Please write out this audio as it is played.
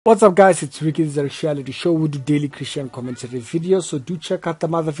What's up, guys? It's Ricky. This is a reality show. We do daily Christian commentary videos, so do check out the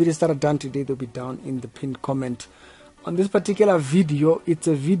other videos that are done today. They'll be down in the pinned comment. On this particular video, it's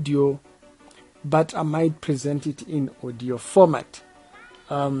a video, but I might present it in audio format.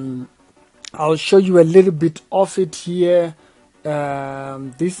 I'll show you a little bit of it here.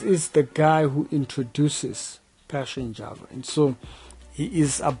 This is the guy who introduces Passion Java, and so he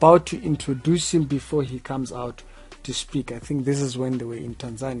is about to introduce him before he comes out to speak. I think this is when they were in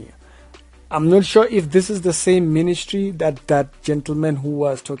Tanzania. I'm not sure if this is the same ministry that gentleman who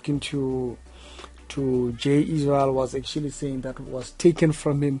was talking to Jay Israel was actually saying that was taken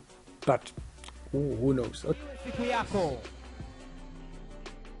from him, but who knows.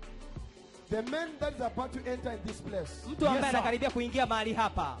 The man that is about to enter in this place, mtu ambaye anakaribia kuingia mahali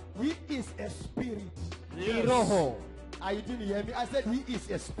hapa, he is a spirit. Ni roho. I didn't hear me. I said he is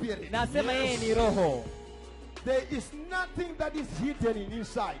a spirit. Nasema yeye ni roho. There is nothing that is hidden in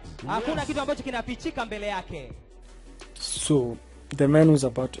inside. Hakuna kitu ambacho kinafichika mbele yake. So the man who's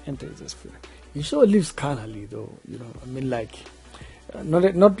about to enter is a spirit. He sure lives carnally, though. You know, I mean, like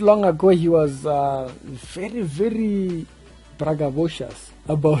not long ago he was very, very braggadocious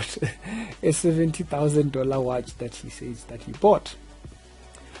about a $70,000 watch that he says that he bought.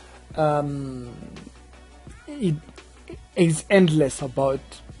 It is endless about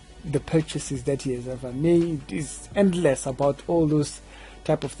the purchases that he has ever made. Is endless about all those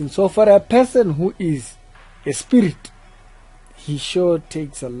type of things. So for a person who is a spirit, he sure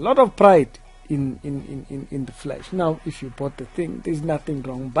takes a lot of pride in the flesh. Now, if you bought the thing, there's nothing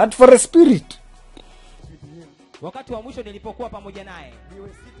wrong. But for a spirit, wakati wa mwisho nilipokuwa pamoja naye,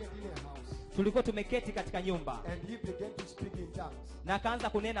 tulikuwa tumeketi katika nyumba, and he began to speak in tongues. Na akaanza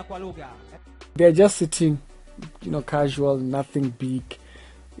kunena kwa lugha. They're just sitting, you know, casual, nothing big.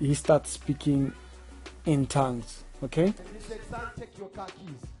 He starts speaking in tongues, okay? And he said, "Son, take your car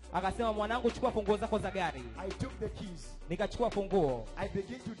keys." Akasema, mwanangu, chukua funguo zako za gari. I took the keys. Nikachukua funguo. I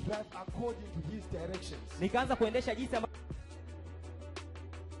began to drive according to his directions. Nikaanza kuendesha jinsi ambavyo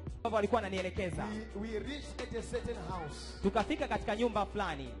alikuwa ananielekeza. We reached at a certain house. Tukafika katika nyumba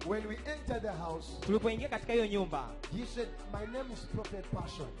fulani. When we entered the house, tulipoingia katika hiyo nyumba, he said, "My name is Prophet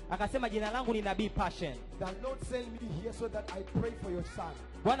Passion." Akasema, jina langu ni Nabii Passion. The Lord sent me here so that I pray for your son.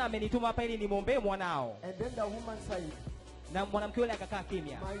 Bwana amenituma hapa ili nimwombee mwanao. And then the woman said, na mwanamke yule akakaa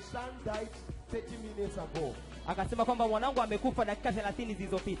kimya. "My son died 30 minutes ago." Akasema kwamba mwanangu amekufa dakika 30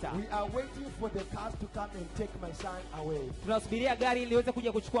 zilizopita. We are waiting for the cars to come and take my son away. Tunasubiria gari liweze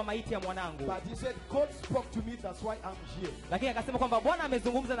kuja kuchukua maiti ya mwanangu. But he said, "God spoke to me, that's why I'm here." Lakini akasema kwamba Bwana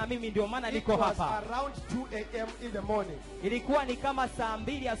amezungumza na mimi, ndio maana niko hapa. It was around 2 a.m. in the morning. Ilikuwa ni kama saa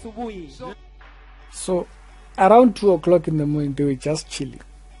 2 asubuhi. So around 2 o'clock in the morning, they were just chilling.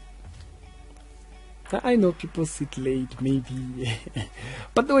 I know people sit late, maybe,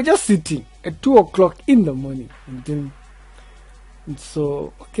 but they were just sitting at 2 o'clock in the morning, and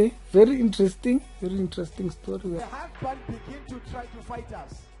so, okay, very interesting story. The husband began to try to fight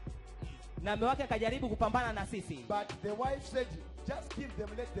us, na mume wake akajaribu kupambana na sisi, but the wife said, "Just give them,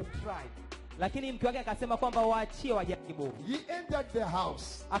 let them try." Lakini mke wake akasema kwamba waachie wajaribu. He entered the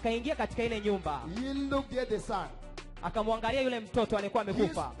house. Akaingia katika ile nyumba. He looked at the son. Akamwangalia yule mtoto alikuwa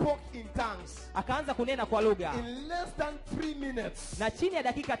amekufa. He spoke in tongues. Akaanza kunena kwa lugha. In less than 3 minutes, na chini ya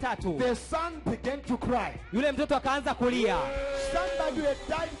dakika 3, the son began to cry. Yule mtoto akaanza kulia. Somebody had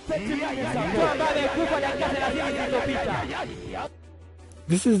died 30 minutes ago. Mtu ambaye amekufa dakika 30 zilizopita.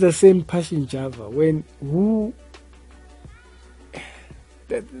 This is the same Passion Java when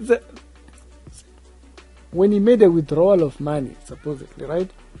he made a withdrawal of money, supposedly,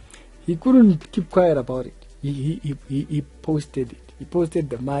 right? He couldn't keep quiet about it. He posted it. He posted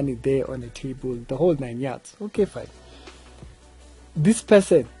the money there on a table, the whole 9 yards. Okay, fine. This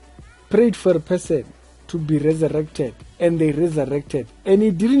person prayed for a person to be resurrected, and they resurrected. And he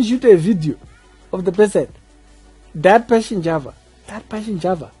didn't shoot a video of the person. That Passion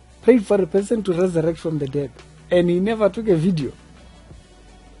Java prayed for a person to resurrect from the dead, and he never took a video.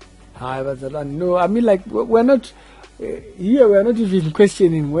 No, I mean, like, we're not here. We're not even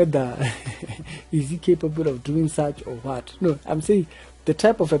questioning whether is he capable of doing such or what. No, I'm saying the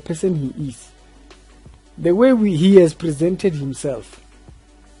type of a person he is, the way he has presented himself,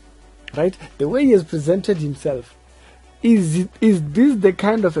 right? The way he has presented himself, is this the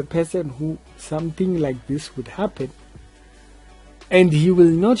kind of a person who something like this would happen, and he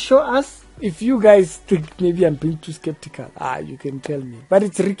will not show us? If you guys think maybe I'm being too skeptical, you can tell me. But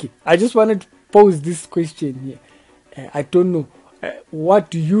it's Ricky. I just wanted to pose this question here. I don't know.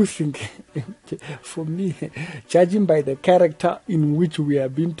 what do you think? For me, judging by the character in which we are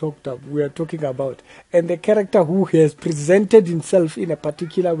talking about, and the character who has presented himself in a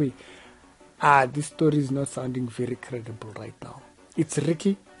particular way, this story is not sounding very credible right now. It's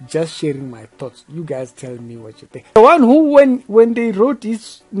Ricky, just sharing my thoughts. You guys tell me what you think. The one who, when they wrote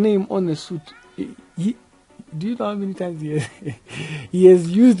his name on the suit, do you know how many times he has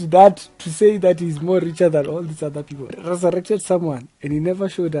used that to say that he's more richer than all these other people? Resurrected someone, and he never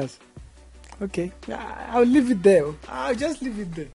showed us. Okay, I'll leave it there. I'll just leave it there.